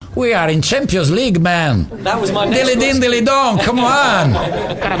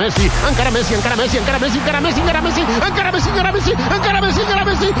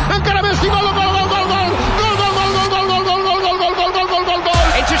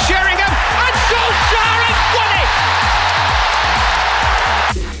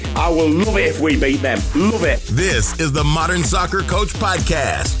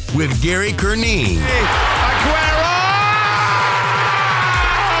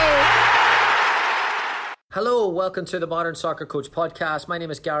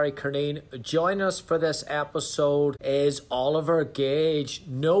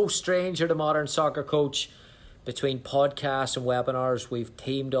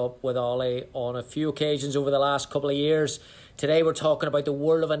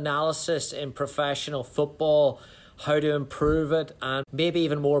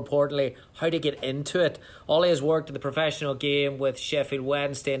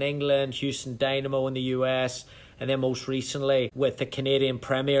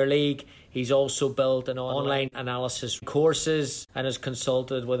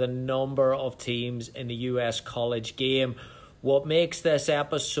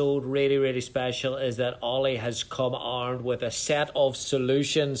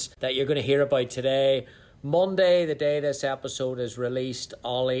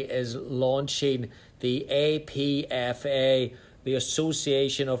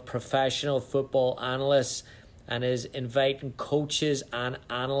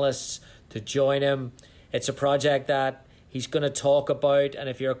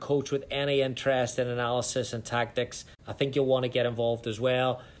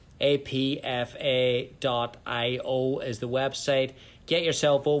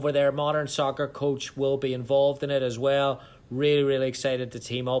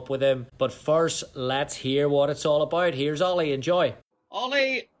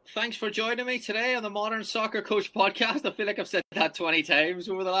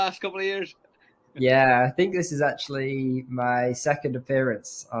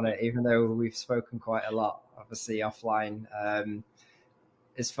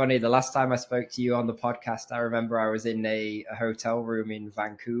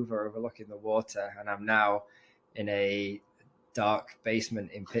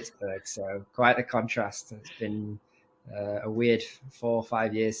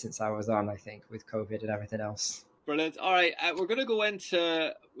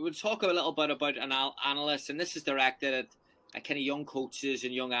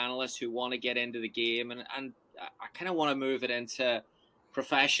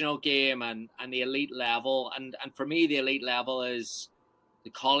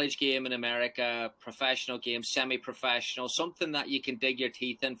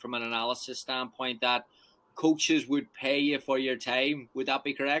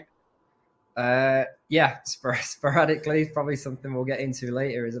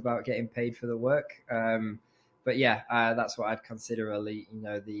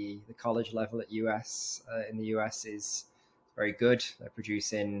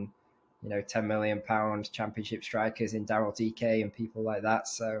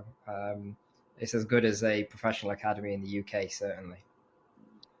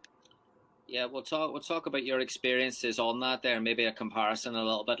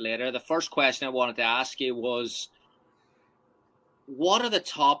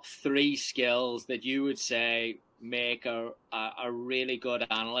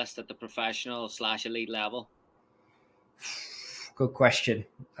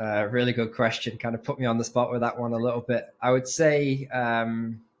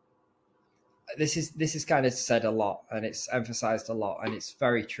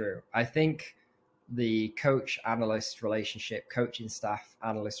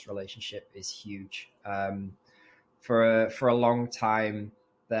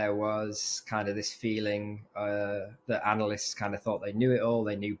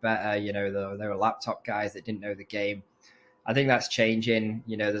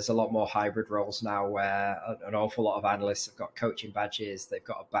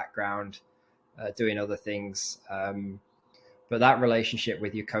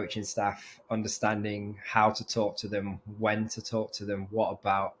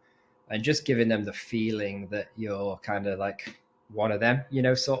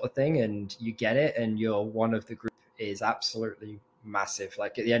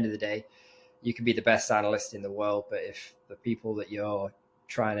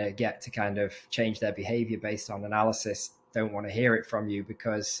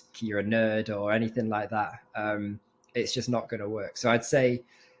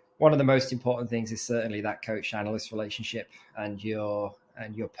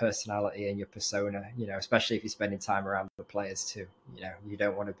and your personality and your persona, you know, especially if you're spending time around the players too. You know, you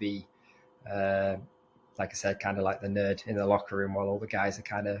don't want to be, like I said, kind of like the nerd in the locker room while all the guys are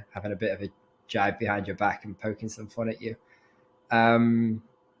kind of having a bit of a jibe behind your back and poking some fun at you.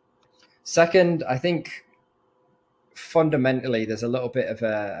 Second, I think fundamentally there's a little bit of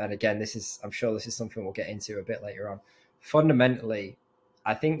and again, I'm sure this is something we'll get into a bit later on. Fundamentally,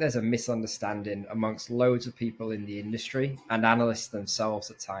 I think there's a misunderstanding amongst loads of people in the industry and analysts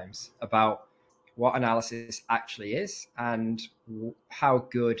themselves at times about what analysis actually is and how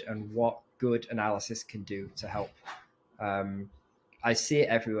good and what good analysis can do to help. I see it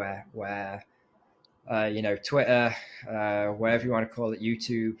everywhere where, you know, Twitter, wherever you want to call it,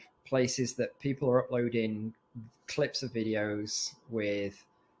 YouTube, places that people are uploading clips of videos with,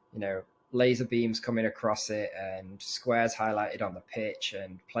 you know, laser beams coming across it and squares highlighted on the pitch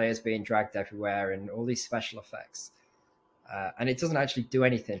and players being dragged everywhere and all these special effects. And it doesn't actually do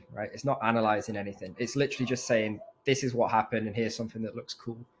anything, right? It's not analyzing anything. It's literally just saying, this is what happened and here's something that looks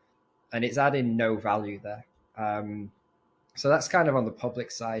cool. And it's adding no value there. So that's kind of on the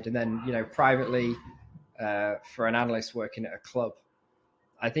public side. And then, you know, privately, for an analyst working at a club,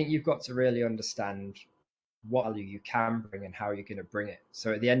 I think you've got to really understand what value you can bring and how you're going to bring it.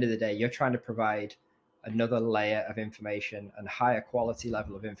 So at the end of the day, you're trying to provide another layer of information and higher quality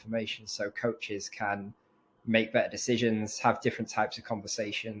level of information so coaches can make better decisions, have different types of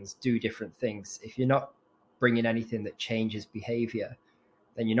conversations, do different things. If you're not bringing anything that changes behavior,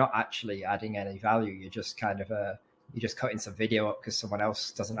 then you're not actually adding any value. You're just kind of you're just cutting some video up because someone else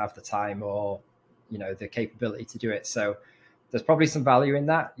doesn't have the time or, you know, the capability to do it. So there's probably some value in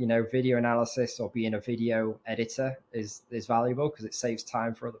that. You know, video analysis or being a video editor is valuable because it saves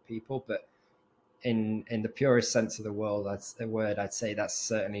time for other people. But in the purest sense of the word, I'd say that's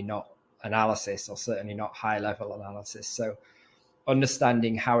certainly not analysis or certainly not high level analysis. So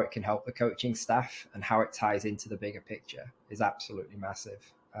understanding how it can help the coaching staff and how it ties into the bigger picture is absolutely massive.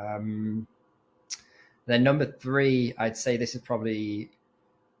 Then number 3, I'd say this is probably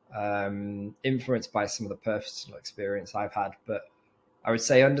influenced by some of the personal experience I've had, but I would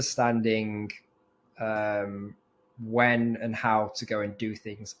say understanding when and how to go and do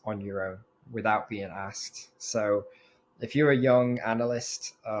things on your own without being asked. So if you're a young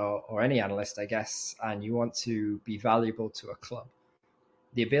analyst or any analyst, I guess, and you want to be valuable to a club,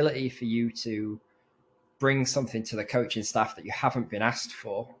 the ability for you to bring something to the coaching staff that you haven't been asked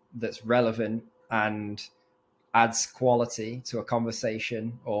for, that's relevant and adds quality to a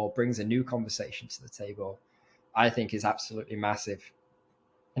conversation or brings a new conversation to the table, I think is absolutely massive.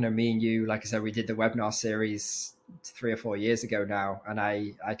 You know, me and you, like I said, we did the webinar series 3 or 4 years ago now, and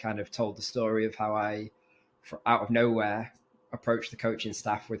I kind of told the story of how I, out of nowhere, approached the coaching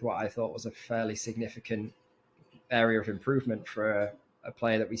staff with what I thought was a fairly significant area of improvement for a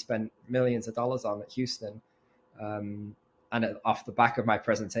player that we spent millions of dollars on at Houston. And off the back of my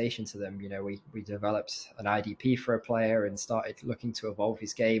presentation to them, you know, we developed an IDP for a player and started looking to evolve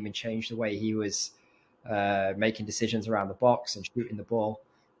his game and change the way he was making decisions around the box and shooting the ball.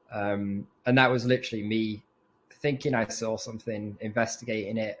 And that was literally me thinking I saw something,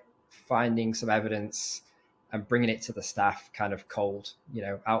 investigating it, finding some evidence and bringing it to the staff kind of cold, you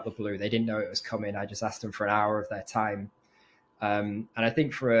know, out the blue. They didn't know it was coming. I just asked them for an hour of their time. And I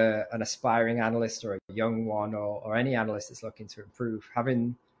think for an aspiring analyst or a young one or any analyst that's looking to improve,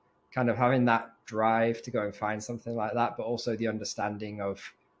 having that drive to go and find something like that, but also the understanding of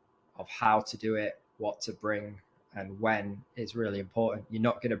how to do it, what to bring and when is really important. You're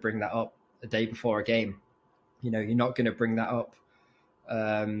not going to bring that up a day before a game. You know, you're not going to bring that up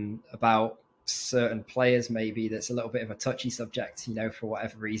about certain players. Maybe that's a little bit of a touchy subject, you know, for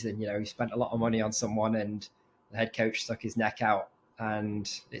whatever reason. You know, you spent a lot of money on someone and the head coach stuck his neck out and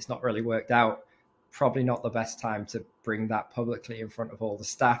it's not really worked out. Probably not the best time to bring that publicly in front of all the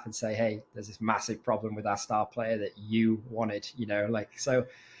staff and say, hey, there's this massive problem with our star player that you wanted, you know, like, so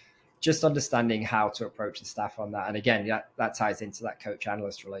just understanding how to approach the staff on that. And again, that ties into that coach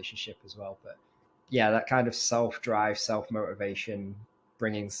analyst relationship as well. But yeah, that kind of self-drive, self-motivation,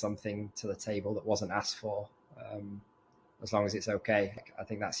 bringing something to the table that wasn't asked for, as long as it's okay, I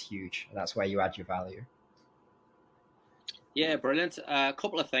think that's huge. And that's where you add your value. Yeah, brilliant. A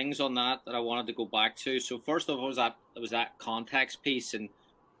couple of things on that I wanted to go back to. So first of all, was that context piece,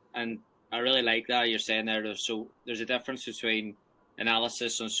 and I really like that you're saying there. So there's a difference between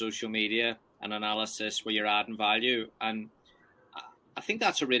analysis on social media and analysis where you're adding value, and I think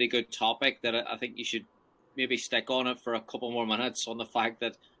that's a really good topic that I think you should maybe stick on it for a couple more minutes, on the fact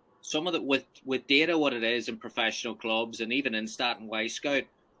that some of the with data, what it is in professional clubs and even in Stat and Wyscout,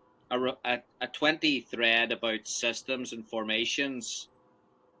 a 20 thread about systems and formations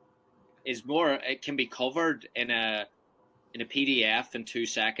is more. It can be covered in a PDF in 2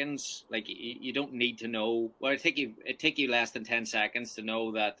 seconds. Like you don't need to know. Well, it take you less than 10 seconds to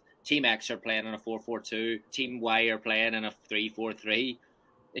know that Team X are playing in a 4-4-2, Team Y are playing in a 3-4-3.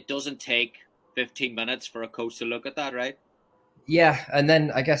 It doesn't take 15 minutes for a coach to look at that, right? Yeah, and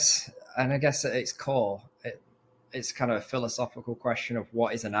then I guess at its core, it's kind of a philosophical question of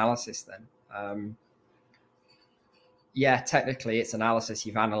what is analysis then. Yeah, technically it's analysis.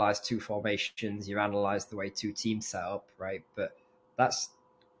 You've analyzed two formations, you've analyzed the way two teams set up, right? But that's,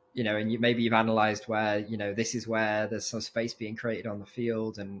 and maybe you've analyzed where, this is where there's some space being created on the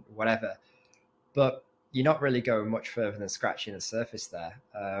field and whatever. But you're not really going much further than scratching the surface there.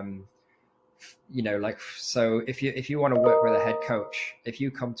 So if you want to work with a head coach, if you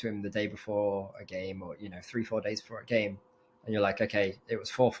come to him the day before a game or, 3-4 days before a game, and you're like, okay, it was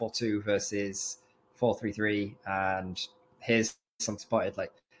 4-4-2 versus 4-3-3, and here's some spotted,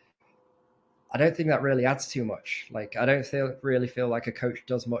 like, I don't think that really adds too much. Like, I don't really feel like a coach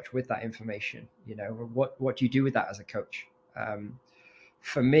does much with that information. What do you do with that as a coach?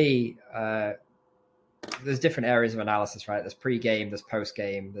 For me, there's different areas of analysis, right? There's pre-game, there's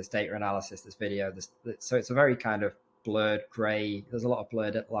post-game, there's data analysis, there's video. So it's a very kind of blurred gray. There's a lot of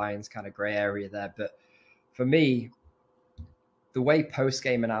blurred lines, kind of gray area there. But for me, the way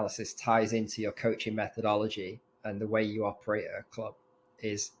post-game analysis ties into your coaching methodology and the way you operate at a club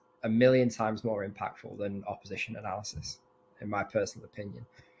is a million times more impactful than opposition analysis, in my personal opinion.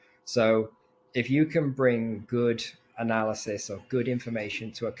 So if you can bring good analysis or good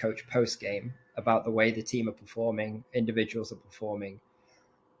information to a coach post-game about the way the team are performing, individuals are performing,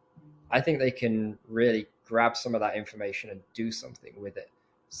 I think they can really grab some of that information and do something with it.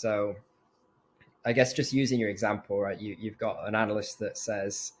 So I guess just using your example, right? You've got an analyst that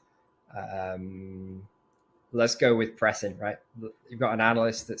says, let's go with pressing, right? You've got an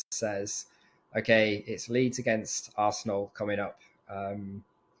analyst that says, okay, it's Leeds against Arsenal coming up. In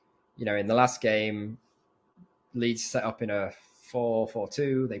the last game, Leeds set up in a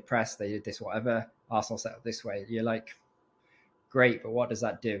 4-4-2, they pressed, they did this, whatever. Arsenal set up this way. You're like, great, but what does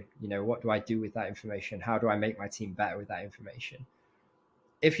that do? What do I do with that information? How do I make my team better with that information?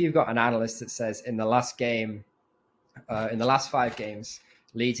 If you've got an analyst that says in the last 5 games,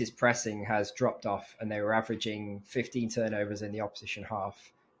 Leeds' pressing has dropped off and they were averaging 15 turnovers in the opposition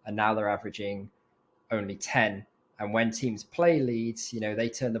half, and now they're averaging only 10. And when teams play Leeds, they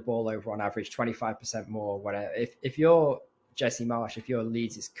turn the ball over on average 25% more, whatever. If you're Jesse Marsch, if you're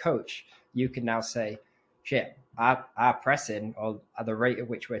Leeds' coach, you can now say, shit, our pressing, or the rate at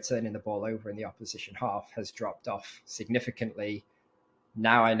which we're turning the ball over in the opposition half, has dropped off significantly.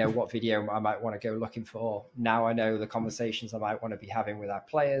 Now I know what video I might want to go looking for. Now I know the conversations I might want to be having with our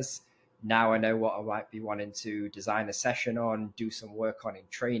players. Now I know what I might be wanting to design a session on, do some work on in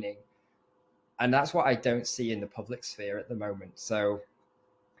training. And that's what I don't see in the public sphere at the moment. So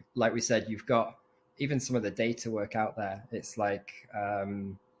like we said, you've got even some of the data work out there. It's like,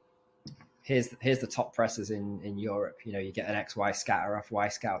 here's the top pressers in Europe. You get an XY scatter off Y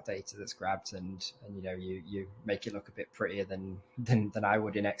Scout data that's grabbed, and you make it look a bit prettier than I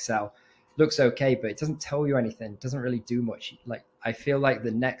would in Excel. Looks okay, but it doesn't tell you anything. It doesn't really do much. Like, I feel like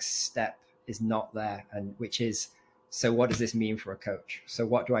the next step is not there, and which is, so what does this mean for a coach? So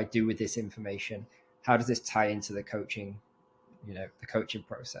what do I do with this information? How does this tie into the coaching, the coaching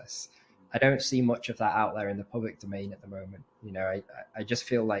process? I don't see much of that out there in the public domain at the moment. I just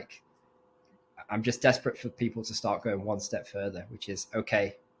feel like I'm just desperate for people to start going one step further, which is,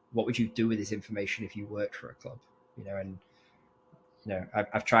 okay, what would you do with this information if you worked for a club?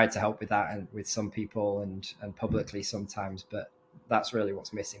 I've tried to help with that and with some people and publicly sometimes, but that's really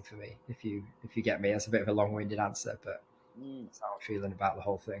what's missing for me. If you get me, that's a bit of a long-winded answer, but that's how I'm feeling about the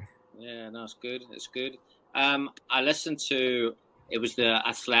whole thing. Yeah, no, it's good. It's good. I listened to, it was the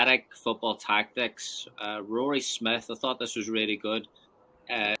Athletic Football Tactics, Rory Smith. I thought this was really good.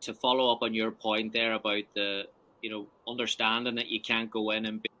 To follow up on your point there about the, understanding that you can't go in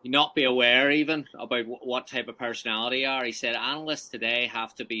and not be aware even about what type of personality you are. He said analysts today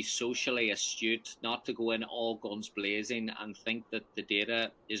have to be socially astute, not to go in all guns blazing and think that the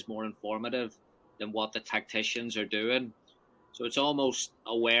data is more informative than what the tacticians are doing. So it's almost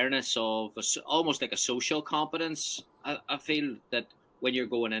awareness of, almost like a social competence. I feel that when you're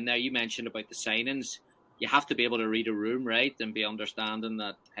going in there, you mentioned about the signings, you have to be able to read a room, right? And be understanding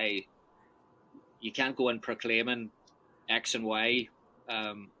that, hey, you can't go in proclaiming X and Y,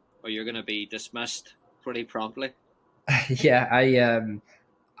 or you're going to be dismissed pretty promptly. Yeah,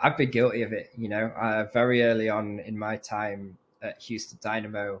 I've been guilty of it. Very early on in my time, at Houston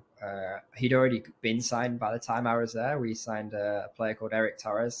Dynamo. He'd already been signed by the time I was there. We signed a player called Eric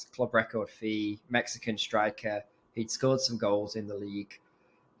Torres, club record fee, Mexican striker. He'd scored some goals in the league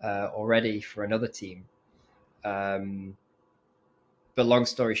already for another team. But long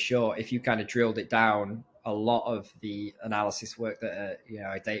story short, if you kind of drilled it down, a lot of the analysis work that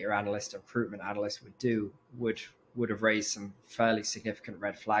a data analyst, a recruitment analyst would do would have raised some fairly significant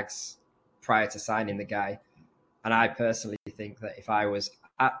red flags prior to signing the guy. And I personally think that if I was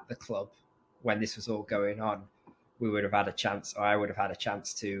at the club when this was all going on, we would have had a chance, or I would have had a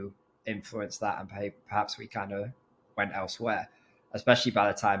chance to influence that, and perhaps we kind of went elsewhere, especially by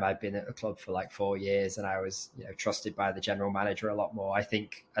the time I'd been at the club for like 4 years and I was trusted by the general manager a lot more. I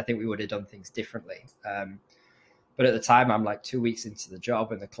think we would have done things differently. But at the time, I'm like 2 weeks into the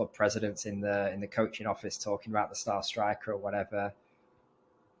job, and the club president's in the coaching office talking about the star striker or whatever.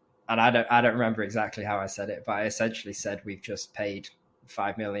 And I don't remember exactly how I said it, but I essentially said we've just paid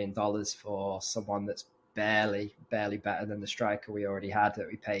 $5 million for someone that's barely better than the striker we already had, that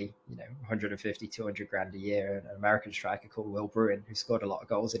we pay 150, 200 grand a year, an American striker called Will Bruin, who scored a lot of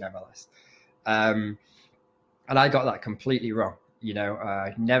goals in MLS. And I got that completely wrong.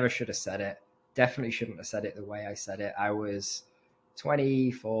 I never should have said it. Definitely shouldn't have said it the way I said it. I was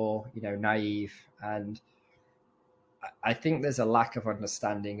 24, naive, and I think there's a lack of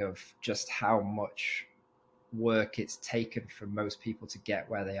understanding of just how much work it's taken for most people to get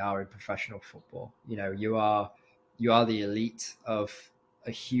where they are in professional football. You are the elite of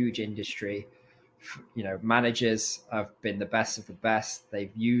a huge industry. Managers have been the best of the best.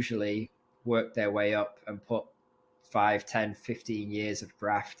 They've usually worked their way up and put 5, 10, 15 years of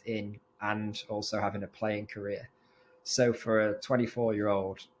graft in, and also having a playing career. So for a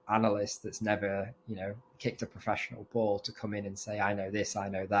 24-year-old analyst that's never, kicked a professional ball to come in and say, I know this, I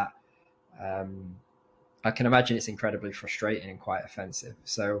know that, I can imagine it's incredibly frustrating and quite offensive.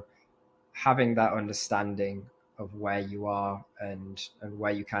 So having that understanding of where you are and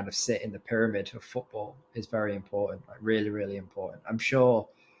where you kind of sit in the pyramid of football is very important, like really, really important. I'm sure,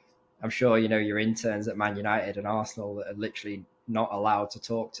 your interns at Man United and Arsenal that are literally not allowed to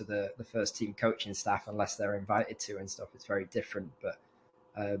talk to the first team coaching staff unless they're invited to and stuff. It's very different. But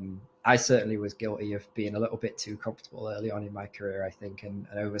I certainly was guilty of being a little bit too comfortable early on in my career, I think, and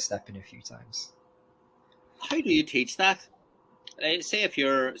overstepping a few times. How do you teach that? Say if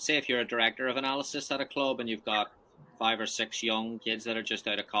you're a director of analysis at a club and you've got 5 or 6 young kids that are just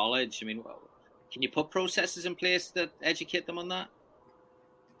out of college. I mean, can you put processes in place that educate them on that?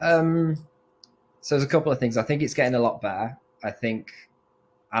 So there's a couple of things. I think it's getting a lot better. I think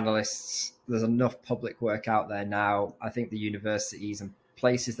analysts, there's enough public work out there now. I think the universities and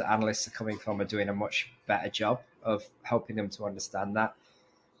places that analysts are coming from are doing a much better job of helping them to understand that.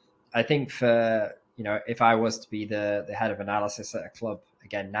 I think for, if I was to be the head of analysis at a club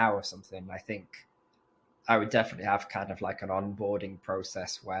again now or something, I think I would definitely have kind of like an onboarding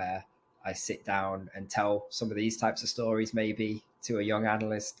process where I sit down and tell some of these types of stories maybe to a young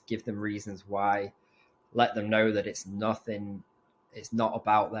analyst, give them reasons why, let them know that it's not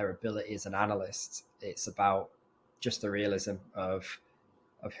about their ability as an analyst. It's about just the realism of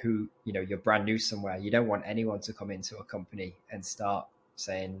who, you're brand new somewhere. You don't want anyone to come into a company and start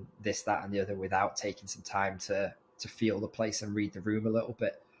saying this, that, and the other without taking some time to feel the place and read the room a little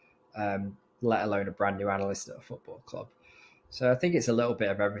bit, let alone a brand new analyst at a football club. So I think it's a little bit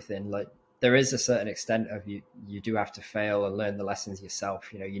of everything. Like, there is a certain extent of you do have to fail and learn the lessons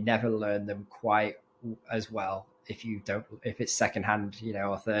yourself. You never learn them quite as well if it's secondhand,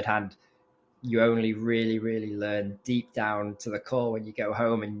 or third hand. You only really, really learn deep down to the core when you go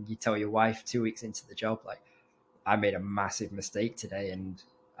home and you tell your wife 2 weeks into the job, like, I made a massive mistake today and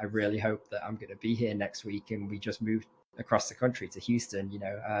I really hope that I'm going to be here next week. And we just moved across the country to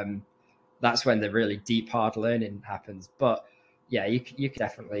Houston, that's when the really deep, hard learning happens. But yeah, you can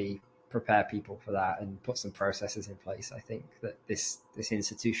definitely prepare people for that and put some processes in place. I think that this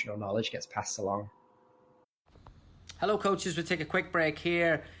institutional knowledge gets passed along. Hello coaches, we'll take a quick break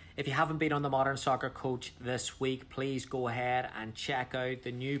here. If you haven't been on the Modern Soccer Coach this week, please go ahead and check out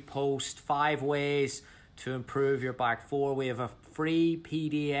the new post, 5 ways to improve your back four. We have a free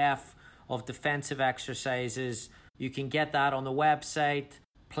PDF of defensive exercises. You can get that on the website.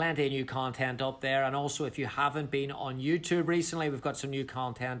 Plenty of new content up there. And also, if you haven't been on YouTube recently, we've got some new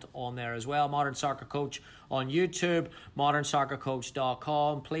content on there as well. Modern Soccer Coach on YouTube,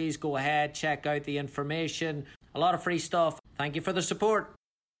 modernsoccercoach.com. Please go ahead, check out the information. A lot of free stuff. Thank you for the support.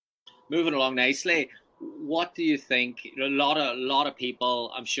 Moving along nicely, what do you think? A lot of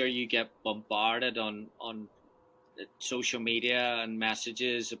people, I'm sure you get bombarded on social media and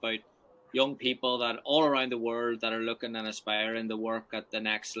messages about young people that all around the world that are looking and aspiring to work at the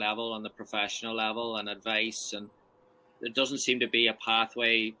next level, on the professional level, and advice. And there doesn't seem to be a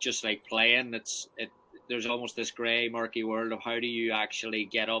pathway just like playing. There's almost this grey, murky world of how do you actually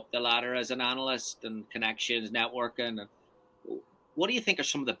get up the ladder as an analyst, and connections, networking. And what do you think are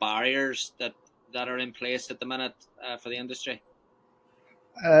some of the barriers that are in place at the minute for the industry?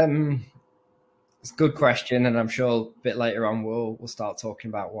 It's a good question, and I'm sure a bit later on we'll start talking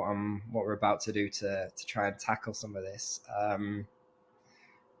about what we're about to do to try and tackle some of this.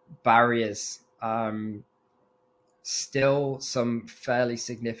 Barriers, still some fairly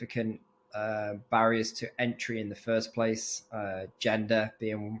significant barriers to entry in the first place. Gender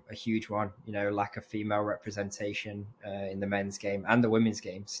being a huge one, lack of female representation in the men's game and the women's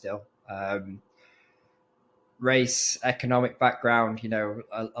game still. Race, economic background,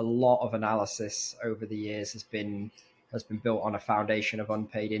 a lot of analysis over the years has been built on a foundation of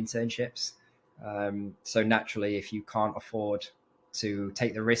unpaid internships. So naturally, if you can't afford to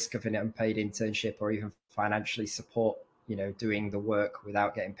take the risk of an unpaid internship or even financially support, doing the work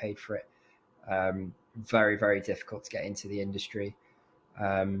without getting paid for it, very, very difficult to get into the industry.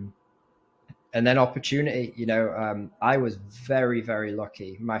 And then opportunity, I was very, very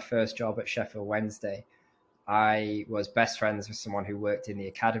lucky. My first job at Sheffield Wednesday, I was best friends with someone who worked in the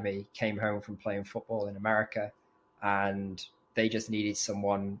academy, came home from playing football in America, and they just needed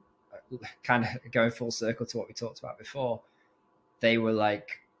someone, kind of going full circle to what we talked about before. They were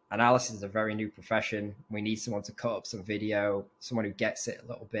like, analysis is a very new profession. We need someone to cut up some video, someone who gets it a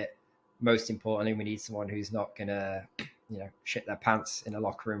little bit. Most importantly, we need someone who's not going to, shit their pants in a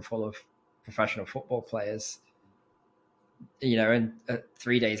locker room full of professional football players. And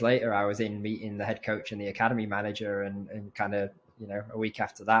 3 days later, I was in meeting the head coach and the academy manager, and kind of, a week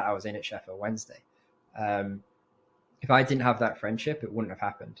after that, I was in at Sheffield Wednesday. If I didn't have that friendship, it wouldn't have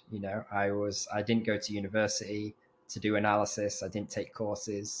happened. I didn't go to university to do analysis. I didn't take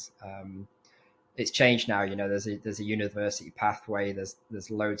courses. It's changed now. There's a university pathway. There's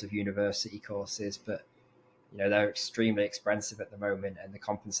loads of university courses, but they're extremely expensive at the moment, and the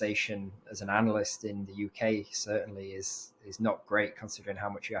compensation as an analyst in the UK certainly is not great, considering how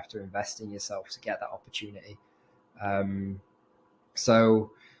much you have to invest in yourself to get that opportunity.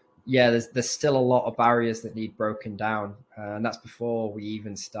 So yeah, there's still a lot of barriers that need broken down, and that's before we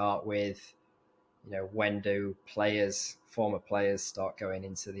even start with, when do former players start going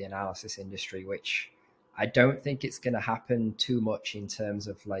into the analysis industry, which I don't think it's going to happen too much in terms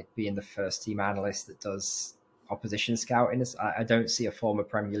of like being the first team analyst that does opposition scouting. I don't see a former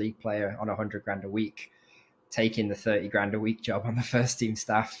Premier League player on $100,000 a week taking the $30,000 a week job on the first team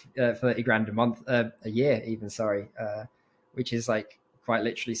staff, $30,000 a year even, which is like quite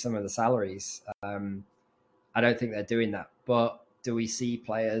literally some of the salaries. I don't think they're doing that. But do we see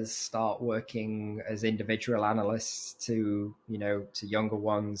players start working as individual analysts to younger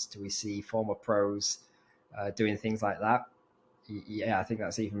ones? Do we see former pros doing things like that? Yeah, I think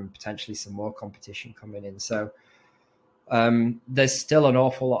that's even potentially some more competition coming in. So there's still an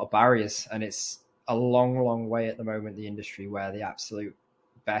awful lot of barriers, and it's a long, long way at the moment, the industry, where the absolute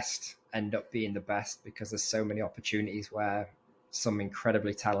best end up being the best, because there's so many opportunities where some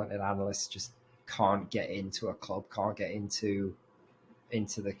incredibly talented analysts just can't get into a club, can't get into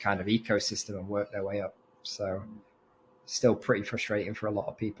the kind of ecosystem and work their way up. So still pretty frustrating for a lot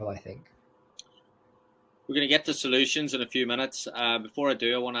of people, I think. We're going to get to solutions in a few minutes. Before I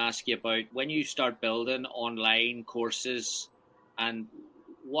do, I want to ask you about when you start building online courses, and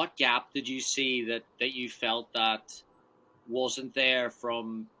what gap did you see that you felt that wasn't there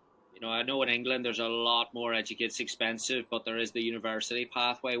from, I know in England there's a lot more education. It's expensive, but there is the university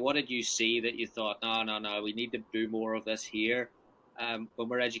pathway. What did you see that you thought, no, we need to do more of this here when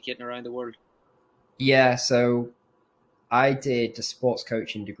we're educating around the world? Yeah, so I did a sports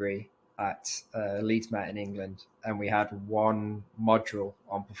coaching degree at Leeds Met in England, and we had one module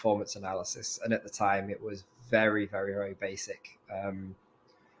on performance analysis, and at the time it was very, very, very basic.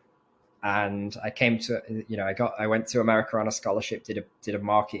 And I came to, I went to America on a scholarship, did a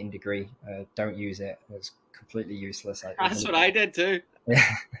marketing degree. Don't use it; it was completely useless. That's what I did too.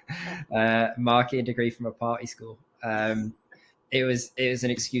 Marketing degree from a party school. It was an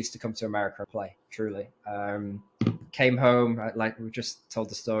excuse to come to America and play. Truly. Came home, like we just told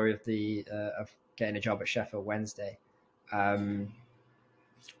the story of getting a job at Sheffield Wednesday.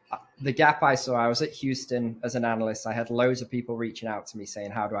 The gap I saw, I was at Houston as an analyst. I had loads of people reaching out to me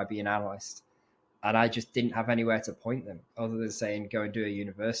saying, how do I be an analyst? And I just didn't have anywhere to point them other than saying, go and do a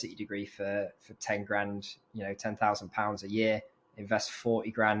university degree for 10 grand, £10,000 a year, invest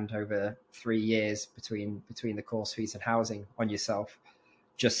 40 grand over 3 years between the course fees and housing on yourself.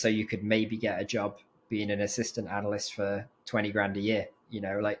 just so you could maybe get a job being an assistant analyst for 20 grand a year. You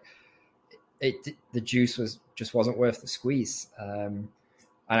know, like the juice wasn't worth the squeeze. And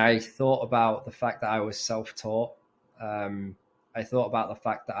I thought about the fact that I was self-taught. I thought about the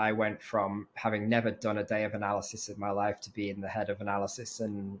fact that I went from having never done a day of analysis in my life to being the head of analysis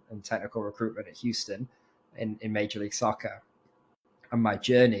and technical recruitment at Houston in Major League Soccer, and my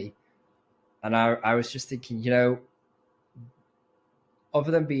journey. And I was just thinking, you know, other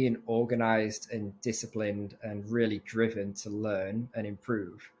than being organized and disciplined and really driven to learn and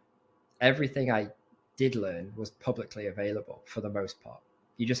improve, everything I did learn was publicly available for the most part.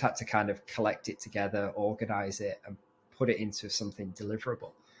 You just had to kind of collect it together, organize it, and put it into something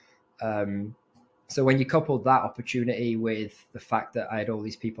deliverable. So when you coupled that opportunity with the fact that I had all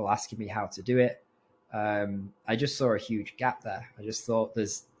these people asking me how to do it, I just saw a huge gap there. I just thought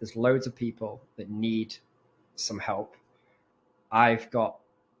there's loads of people that need some help. I've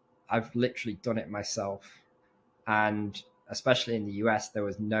literally done it myself. And especially in the US, there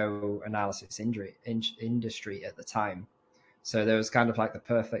was no analysis industry at the time. So there was kind of like the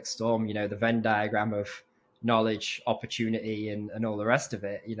perfect storm, you know, the Venn diagram of knowledge, opportunity, and all the rest of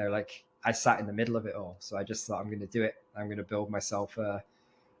it. You know, like I sat in the middle of it all. So I just thought, I'm going to do it. I'm going to build myself a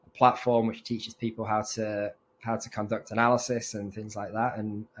platform which teaches people how to conduct analysis and things like that.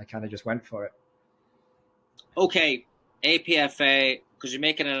 And I kind of just went for it. Okay. APFA, because you're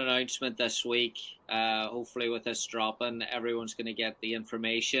making an announcement this week, hopefully with this dropping, everyone's going to get the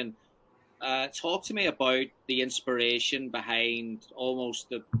information. Talk to me about the inspiration behind almost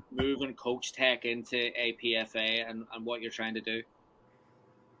the moving Coach Tech into APFA and what you're trying to do.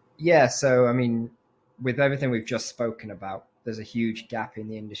 Yeah, so I mean, with everything we've just spoken about, there's a huge gap in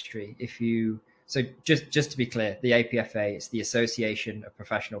the industry. So just to be clear, the APFA, it's the Association of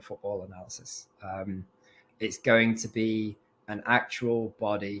Professional Football Analysis. It's going to be an actual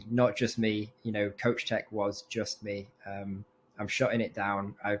body, not just me. You know, Coach Tech was just me. I'm shutting it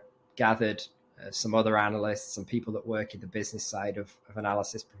down. I've gathered some other analysts, some people that work in the business side of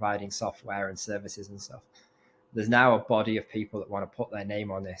analysis, providing software and services and stuff. There's now a body of people that want to put their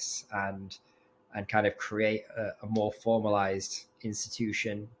name on this and kind of create a more formalized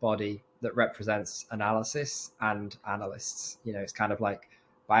institution body that represents analysis and analysts. You know, it's kind of like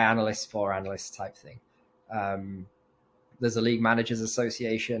by analysts for analysts type thing. There's a League Managers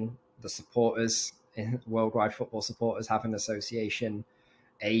Association. The supporters, worldwide football supporters, have an association.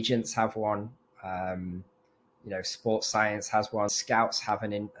 Agents have one. You know, Sports Science has one. Scouts have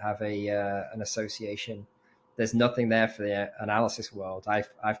an association. There's nothing there for the analysis world.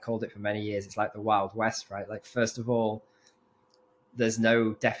 I've called it for many years. It's like the Wild West, right? Like, first of all, there's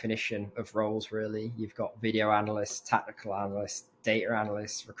no definition of roles really. You've got video analysts, tactical analysts, data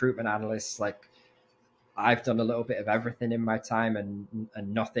analysts, recruitment analysts. Like, I've done a little bit of everything in my time and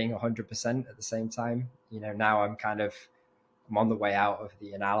nothing 100% at the same time. You know, now I'm on the way out of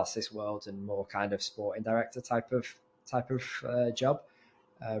the analysis world and more kind of sporting director type of job.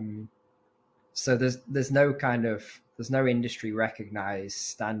 So there's no industry recognized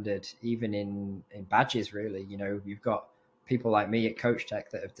standard, even in badges really. You know, you've got people like me at Coach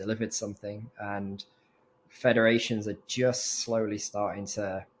Tech that have delivered something, and federations are just slowly starting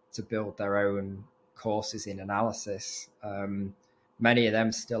to build their own courses in analysis. Many of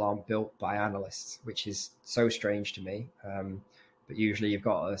them still aren't built by analysts, which is so strange to me. But usually you've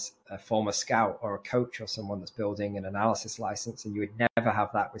got a former scout or a coach or someone that's building an analysis license, and you would never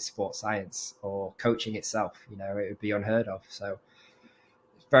have that with sports science or coaching itself. You know, it would be unheard of. So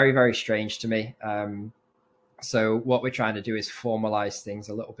it's very, very strange to me. So what we're trying to do is formalize things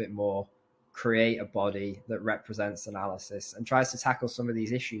a little bit more, create a body that represents analysis and tries to tackle some of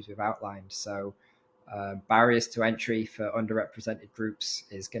these issues we've outlined. So barriers to entry for underrepresented groups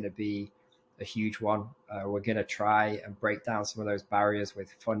is going to be a huge one. We're going to try and break down some of those barriers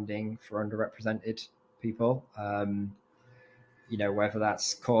with funding for underrepresented people. You know, whether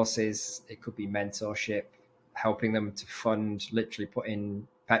that's courses, it could be mentorship, helping them to fund, literally putting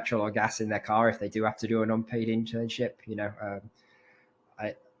petrol or gas in their car if they do have to do an unpaid internship. You know,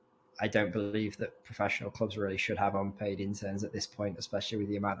 I don't believe that professional clubs really should have unpaid interns at this point, especially with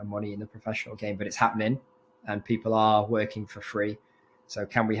the amount of money in the professional game, but it's happening and people are working for free. So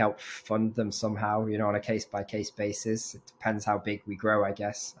can we help fund them somehow, you know, on a case-by-case basis? It depends how big we grow, I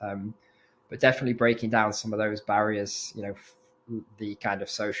guess. But definitely breaking down some of those barriers, you know, the kind of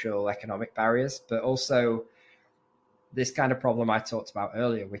social, economic barriers, but also this kind of problem I talked about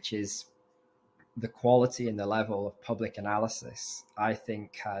earlier, which is the quality and the level of public analysis, I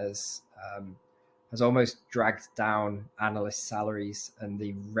think has almost dragged down analyst salaries and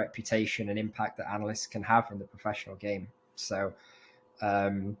the reputation and impact that analysts can have in the professional game. So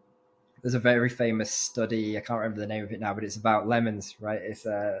There's a very famous study. I can't remember the name of it now, but it's about lemons, right? It's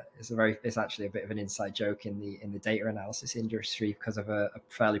actually a bit of an inside joke in the data analysis industry because of a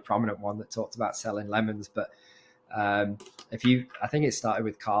fairly prominent one that talked about selling lemons. But I think it started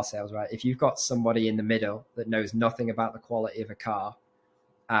with car sales, right? If you've got somebody in the middle that knows nothing about the quality of a car,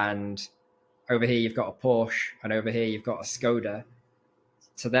 and over here you've got a Porsche, and over here you've got a Skoda,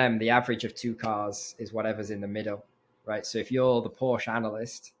 to them the average of two cars is whatever's in the middle, right? So if you're the Porsche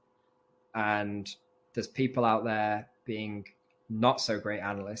analyst, and there's people out there being not so great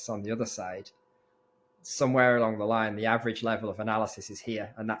analysts on the other side, somewhere along the line, the average level of analysis is here,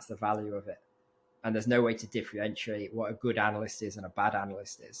 and that's the value of it. And there's no way to differentiate what a good analyst is and a bad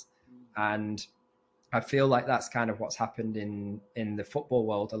analyst is. And I feel like that's kind of what's happened in the football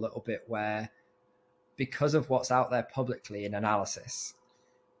world a little bit, where because of what's out there publicly in analysis,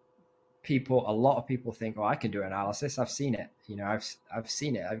 a lot of people think, oh, I can do analysis. I've seen it. I've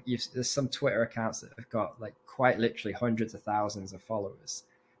seen it. There's some Twitter accounts that have got like quite literally hundreds of thousands of followers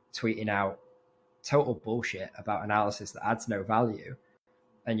tweeting out total bullshit about analysis that adds no value.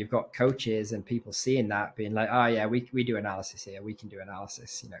 And you've got coaches and people seeing that being like, oh yeah, we do analysis here. We can do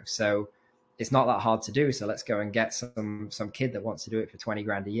analysis, so it's not that hard to do. So let's go and get some kid that wants to do it for 20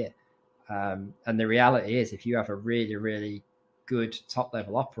 grand a year. And the reality is, if you have a really, really good top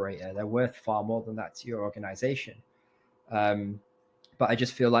level operator, they're worth far more than that to your organization. But I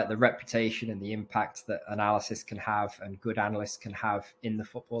just feel like the reputation and the impact that analysis can have and good analysts can have in the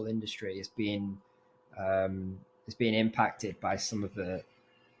football industry is being impacted by some of the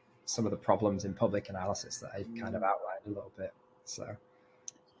problems in public analysis that I kind of outlined a little bit. So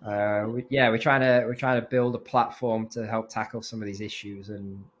we're trying to build a platform to help tackle some of these issues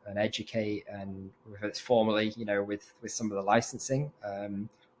and educate, and whether it's formally, with some of the licensing,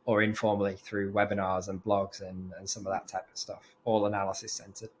 or informally through webinars and blogs and some of that type of stuff, all analysis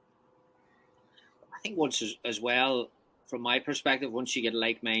centered. I think once as well, from my perspective, once you get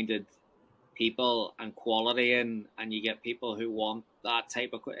like-minded people and quality in, and you get people who want that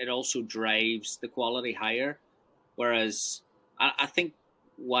type of, it also drives the quality higher. Whereas I think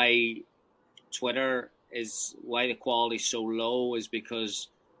why the quality is so low is because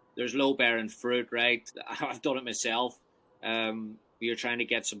there's low bearing fruit, right? I've done it myself. You're trying to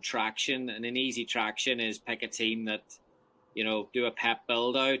get some traction, and an easy traction is pick a team that, do a Pep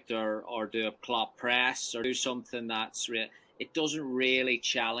build out or do a Klopp press or do something it doesn't really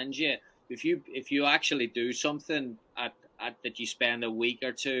challenge you. If you actually do something that you spend a week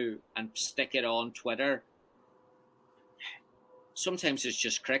or two and stick it on Twitter, sometimes it's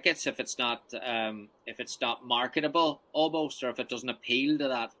just crickets if it's not marketable almost, or if it doesn't appeal to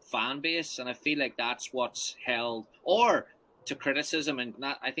that fan base. And I feel like that's what's held, or to criticism, and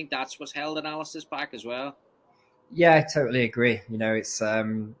I think that's what's held analysis back as well. Yeah, I totally agree. It's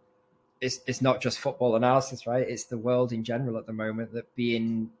not just football analysis, right? It's the world in general at the moment, that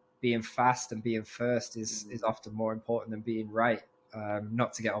being fast and being first is often more important than being right.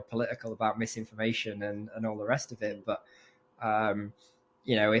 Not to get all political about misinformation and all the rest of it, but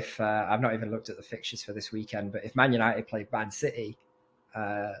if I've not even looked at the fixtures for this weekend, but if Man United play Man City,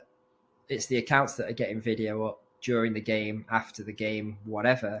 it's the accounts that are getting video up during the game, after the game,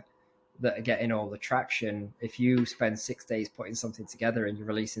 whatever, that are getting all the traction. If you spend 6 days putting something together and you're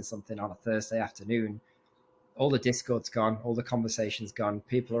releasing something on a Thursday afternoon, all the Discord's gone, all the conversation's gone,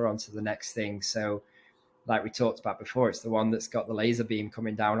 people are on to the next thing. So like we talked about before, it's the one that's got the laser beam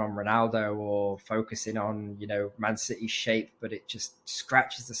coming down on Ronaldo, or focusing on, Man City's shape, but it just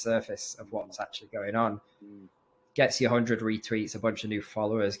scratches the surface of what's actually going on. Gets you 100 retweets, a bunch of new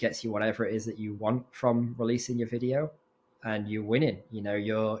followers, gets you whatever it is that you want from releasing your video, and you're winning.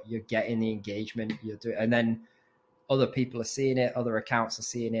 You're getting the engagement, and then other people are seeing it, other accounts are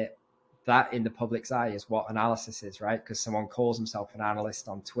seeing it. That in the public's eye is what analysis is, right? Because someone calls himself an analyst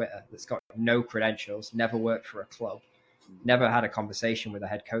on Twitter that's got no credentials, never worked for a club, never had a conversation with a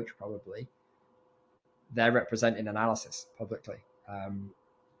head coach probably. They're representing analysis publicly. And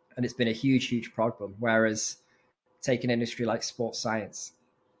it's been a huge, huge problem. Whereas take an industry like sports science,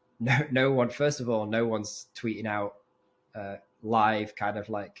 no one, first of all, no one's tweeting out live kind of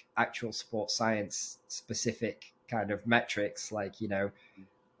like actual sports science specific kind of metrics, like,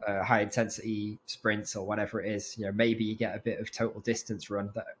 high intensity sprints or whatever it is. Maybe you get a bit of total distance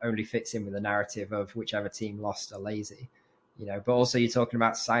run that only fits in with the narrative of whichever team lost or lazy, but also you're talking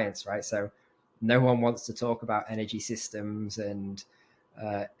about science, right? So no one wants to talk about energy systems and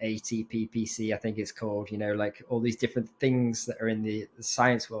ATPPC, I think it's called, like all these different things that are in the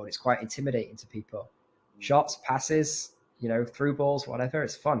science world. It's quite intimidating to people. Shots, passes, through balls, whatever.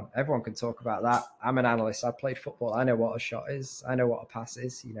 It's fun. Everyone can talk about that. I'm an analyst. I played football. I know what a shot is. I know what a pass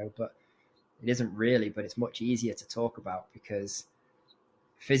is, but it isn't really, but it's much easier to talk about because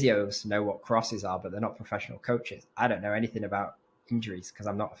physios know what crosses are, but they're not professional coaches. I don't know anything about injuries because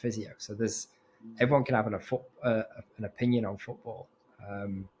I'm not a physio. So everyone can have an opinion on football.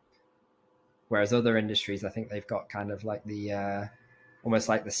 Whereas other industries, I think they've got kind of like the almost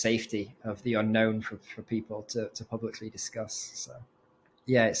like the safety of the unknown for people to publicly discuss. So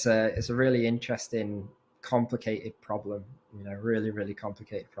yeah, it's a really interesting, complicated problem, really, really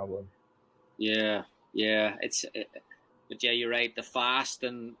complicated problem. Yeah. But yeah, you're right. The fast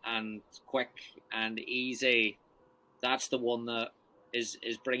and quick and easy, that's the one that is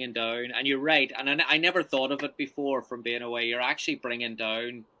bringing down. And you're right. And I never thought of it before from being away. You're actually bringing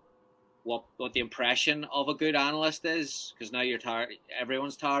down what the impression of a good analyst is, because now you're tired.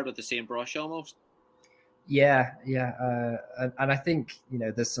 Everyone's tired with the same brush almost. Yeah. And I think,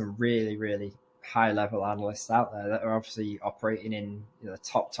 there's some really, really high level analysts out there that are obviously operating in the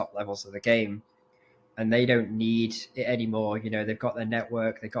top levels of the game. And they don't need it anymore. They've got their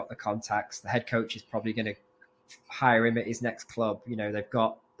network, they've got the contacts. The head coach is probably going to hire him at his next club. They've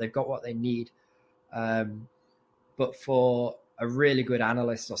got what they need. But for a really good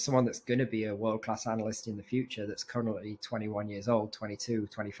analyst or someone that's going to be a world-class analyst in the future, that's currently 21 years old, 22,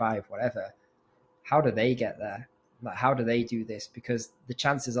 25, whatever, how do they get there? Like, how do they do this? Because the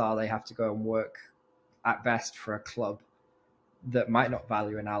chances are they have to go and work at best for a club that might not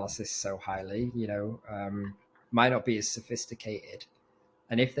value analysis so highly, might not be as sophisticated.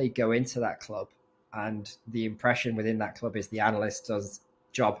 And if they go into that club and the impression within that club is the analyst does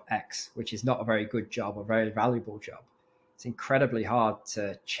job X, which is not a very good job, a very valuable job, it's incredibly hard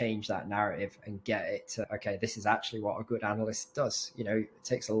to change that narrative and get it to, okay, this is actually what a good analyst does. It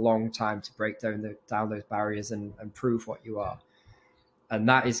takes a long time to break down those barriers and prove what you are. And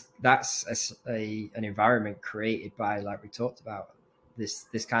that's an environment created by, like we talked about,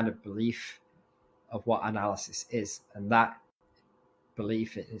 this kind of belief of what analysis is. And that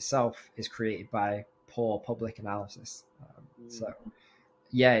belief in itself is created by poor public analysis. So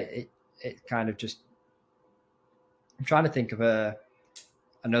yeah, it kind of just, I'm trying to think of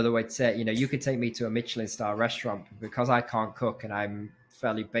another way to say it. You could take me to a Michelin star restaurant, because I can't cook and I'm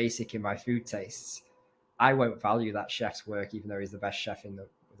fairly basic in my food tastes. I won't value that chef's work, even though he's the best chef in the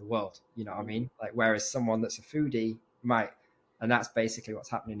world. You know what I mean? Like, whereas someone that's a foodie might, and that's basically what's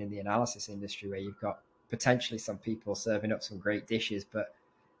happening in the analysis industry, where you've got potentially some people serving up some great dishes, but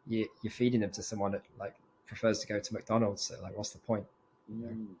you're feeding them to someone that like prefers to go to McDonald's. So like, what's the point?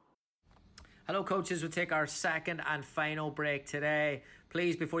 Hello, coaches. We'll take our second and final break today.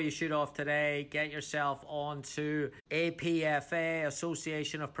 Please, before you shoot off today, get yourself onto APFA,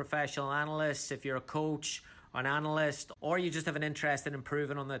 Association of Professional Analysts. If you're a coach, an analyst, or you just have an interest in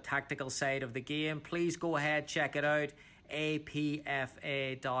improving on the tactical side of the game, please go ahead, check it out, apfa.io.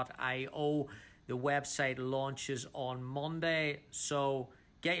 The website launches on Monday, so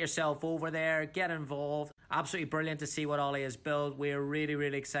get yourself over there, get involved. Absolutely brilliant to see what Ollie has built. We're really,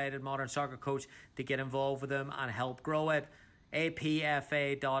 really excited, Modern Soccer Coach, to get involved with him and help grow it.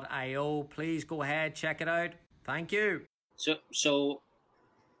 apfa.io. Please go ahead, check it out. Thank you. So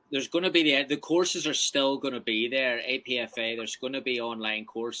there's going to be the courses are still going to be there. APFA, there's going to be online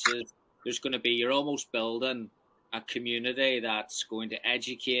courses. There's going to be, you're almost building a community that's going to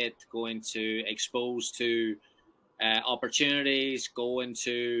educate, going to expose to opportunities, going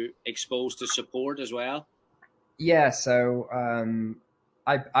to expose to support as well. Yeah, so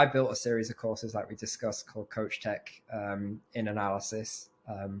I built a series of courses like we discussed called Coach Tech in analysis.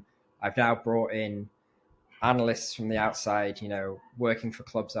 I've now brought in analysts from the outside, working for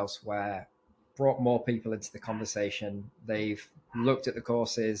clubs elsewhere, brought more people into the conversation. They've looked at the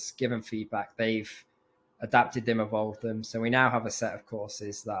courses, given feedback, they've adapted them, evolved them. So we now have a set of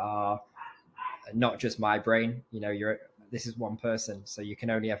courses that are not just my brain. This is one person, so you can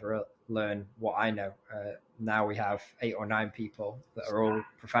only ever learn what I know. Now we have 8 or 9 people that are all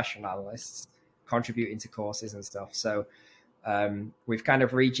professional analysts contributing to courses and stuff. So we've kind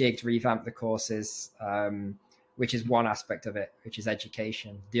of revamped the courses, which is one aspect of it, which is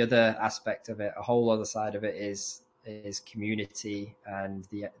education. The other aspect of it, a whole other side of it, is community and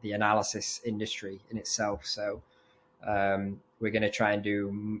the analysis industry in itself. So we're going to try and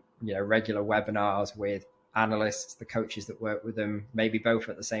do regular webinars with analysts, the coaches that work with them, maybe both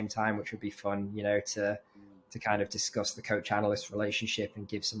at the same time, which would be fun, to kind of discuss the coach analyst relationship and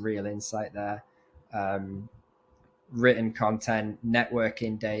give some real insight there. Written content,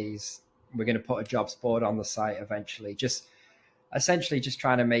 networking days. We're going to put a jobs board on the site eventually, essentially just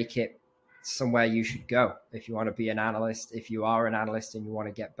trying to make it somewhere you should go if you want to be an analyst. If you are an analyst and you want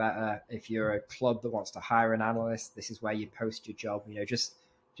to get better, if you're a club that wants to hire an analyst, this is where you post your job.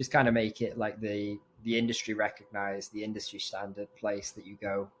 Just kind of make it like the industry recognized, the industry standard place that you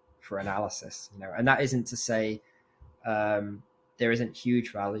go for analysis. And that isn't to say there isn't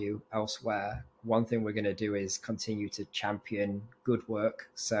huge value elsewhere. One thing we're going to do is continue to champion good work.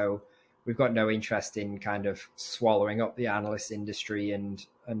 So we've got no interest in kind of swallowing up the analyst industry and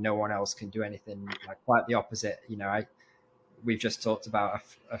no one else can do anything. Like quite the opposite. We've just talked about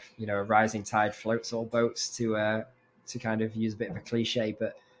a rising tide floats all boats, to kind of use a bit of a cliche,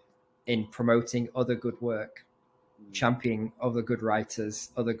 but in promoting other good work, championing other good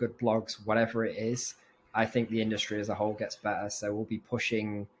writers, other good blogs, whatever it is, I think the industry as a whole gets better. So we'll be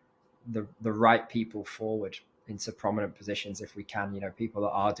pushing the right people forward into prominent positions if we can. People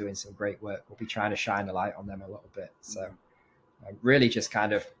that are doing some great work, we'll be trying to shine a light on them a little bit. So really just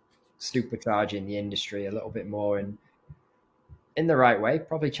kind of supercharging the industry a little bit more, and in the right way,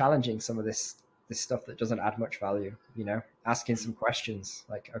 probably challenging some of this stuff that doesn't add much value. Asking some questions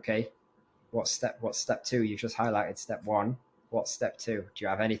like, okay, what's step 2? You just highlighted step 1. What's step 2? Do you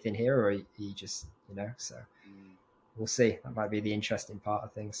have anything here, or are you just, so we'll see. That might be the interesting part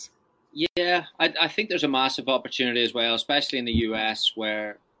of things. Yeah, I think there's a massive opportunity as well, especially in the US,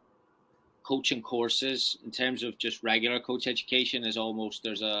 where coaching courses, in terms of just regular coach education, is almost,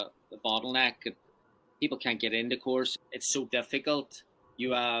 there's a bottleneck. People can't get into course. It's so difficult.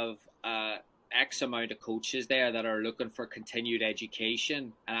 You have X amount of coaches there that are looking for continued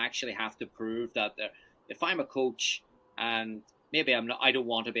education and actually have to prove that if I'm a coach and maybe I don't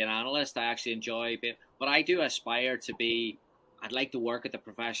want to be an analyst, I actually enjoy it, but I do aspire to be. I'd like to work at the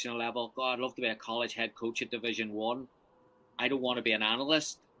professional level. God, I'd love to be a college head coach at Division 1. I don't want to be an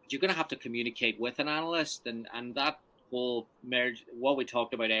analyst. But you're going to have to communicate with an analyst, and that whole merge, what we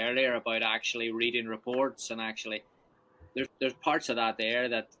talked about earlier about actually reading reports, and actually there's parts of that there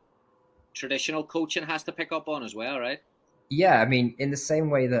that traditional coaching has to pick up on as well, right? Yeah, I mean, in the same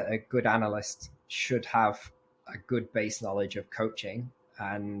way that a good analyst should have a good base knowledge of coaching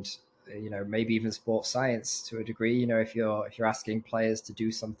and maybe even sports science to a degree. If you're asking players to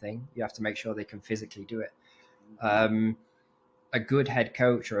do something, you have to make sure they can physically do it. A good head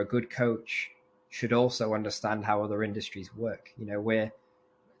coach or a good coach should also understand how other industries work.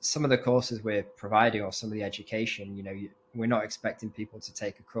 Some of the courses we're providing, or some of the education, we're not expecting people to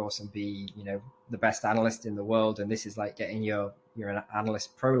take a course and be, the best analyst in the world. And this is like getting your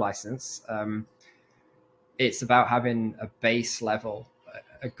analyst pro license. It's about having a base level,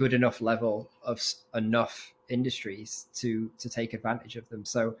 a good enough level of enough industries to take advantage of them.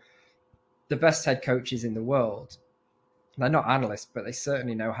 So the best head coaches in the world, they're not analysts, but they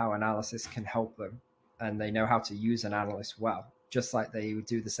certainly know how analysis can help them, and they know how to use an analyst well, just like they would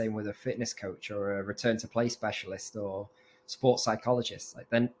do the same with a fitness coach or a return to play specialist or sports psychologist. Like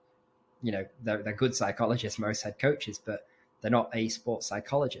then, they're good psychologists, most head coaches, but they're not a sports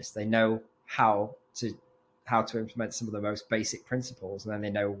psychologist. They know how to implement some of the most basic principles, and then they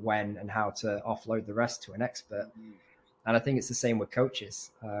know when and how to offload the rest to an expert. And I think it's the same with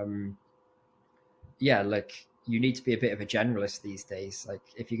coaches. You need to be a bit of a generalist these days. Like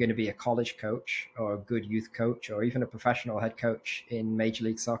if you're going to be a college coach or a good youth coach or even a professional head coach in Major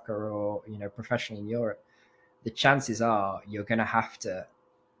League Soccer or, professionally in Europe, the chances are you're going to have to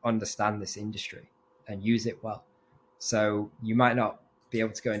understand this industry and use it well. So you might not be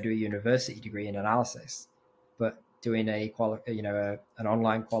able to go and do a university degree in analysis, but doing an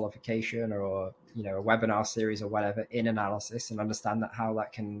online qualification or a webinar series or whatever in analysis and understand how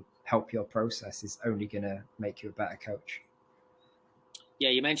that can help your process is only going to make you a better coach. Yeah,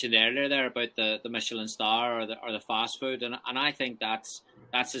 you mentioned earlier there about the Michelin star or the fast food, and I think that's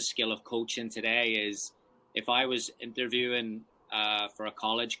a skill of coaching today. Is if I was interviewing for a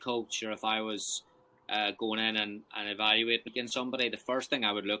college coach, or if I was going in and evaluating somebody, the first thing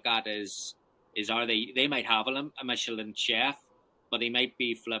I would look at is are they might have a Michelin chef, but he might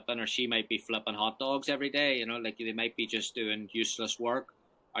be flipping, or she might be flipping hot dogs every day. Like they might be just doing useless work.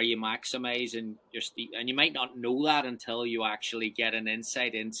 Are you maximizing and you might not know that until you actually get an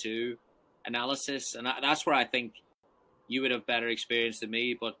insight into analysis. And that's where I think you would have better experience than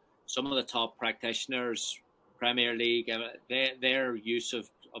me. But some of the top practitioners, Premier League, their use of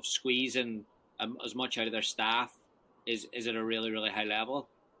squeezing as much out of their staff is at a really, really high level.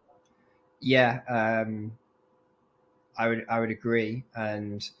 Yeah, I would agree.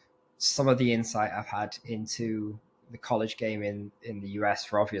 And some of the insight I've had into the college game in the US,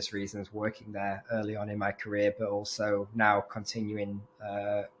 for obvious reasons, working there early on in my career, but also now continuing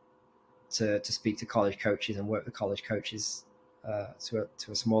to speak to college coaches and work with college coaches to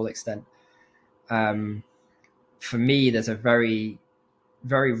a small extent. For me, there's a very,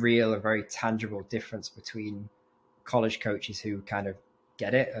 very real, a very tangible difference between college coaches who kind of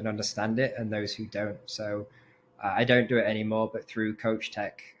get it and understand it and those who don't. So I don't do it anymore, but through Coach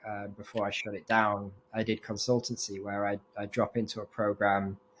Tech, before I shut it down, I did consultancy where I drop into a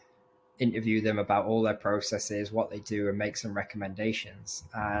program, interview them about all their processes, what they do, and make some recommendations.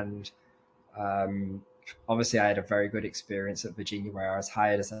 And obviously I had a very good experience at Virginia where I was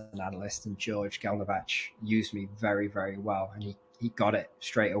hired as an analyst, and George Gelnovach used me very, very well. And he got it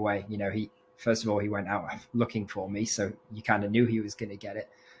straight away. You know, first of all, he went out looking for me, so you kind of knew he was going to get it.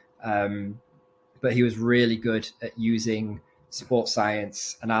 But he was really good at using sports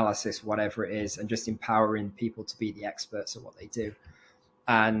science, analysis, whatever it is, and just empowering people to be the experts at what they do.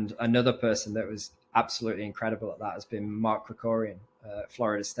 And another person that was absolutely incredible at that has been Mark Krikorian at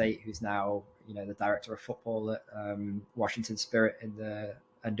Florida State, who's now, you know, the director of football at Washington Spirit in the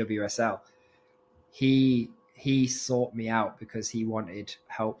NWSL. He sought me out because he wanted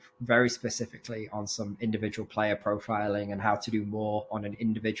help very specifically on some individual player profiling and how to do more on an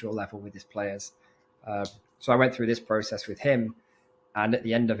individual level with his players. So I went through this process with him, and at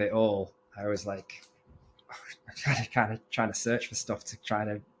the end of it all, I was like, kind of trying to search for stuff to try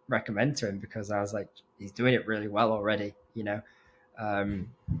to recommend to him, because I was like, he's doing it really well already, you know.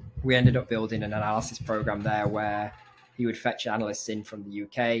 We ended up building an analysis program there where he would fetch analysts in from the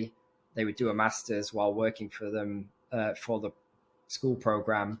UK. They would do a master's while working for them for the school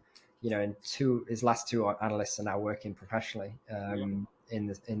program, you know. And his last two analysts are now working professionally in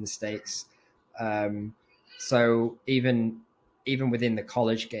the States. So even within the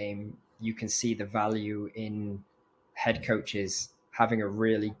college game, you can see the value in head coaches having a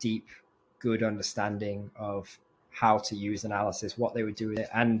really deep, good understanding of how to use analysis, what they would do with it,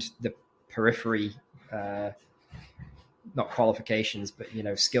 and the periphery, not qualifications, but, you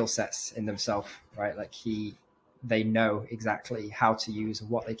know, skill sets in themselves, right? Like they know exactly how to use and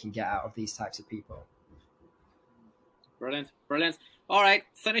what they can get out of these types of people. Brilliant. All right,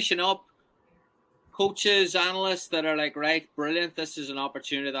 finishing up. Coaches, analysts that are like, right, brilliant, this is an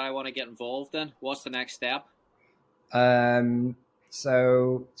opportunity that I want to get involved in. What's the next step?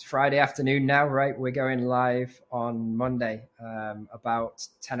 So it's Friday afternoon now, right? We're going live on Monday, about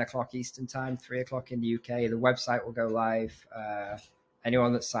 10 o'clock Eastern time, 3 o'clock in the UK. The website will go live.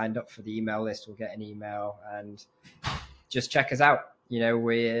 Anyone that's signed up for the email list will get an email, and just check us out. You know,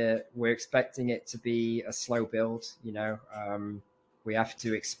 we're expecting it to be a slow build, you know. We have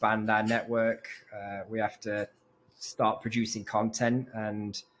to expand our network. We have to start producing content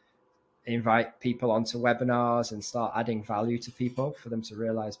and invite people onto webinars and start adding value to people for them to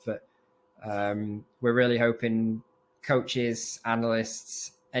realize. But we're really hoping coaches,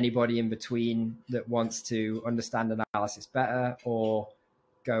 analysts, anybody in between that wants to understand analysis better or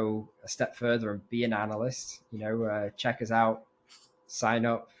go a step further and be an analyst, you know, check us out, sign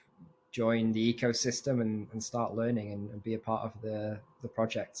up, join the ecosystem and start learning and be a part of the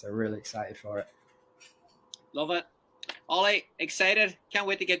project. So really excited for it. Love it. Ollie, excited. Can't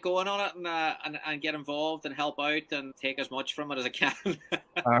wait to get going on it and get involved and help out and take as much from it as I can.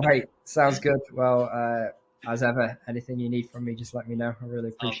 All right. Sounds good. Well, as ever, anything you need from me, just let me know. I really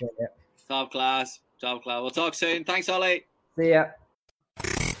appreciate it. Top class. We'll talk soon. Thanks, Ollie. See ya.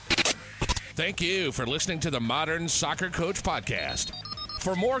 Thank you for listening to the Modern Soccer Coach Podcast.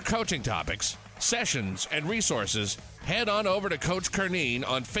 For more coaching topics, sessions, and resources, head on over to Coach Curneen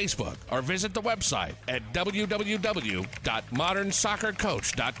on Facebook or visit the website at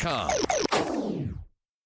www.modernsoccercoach.com.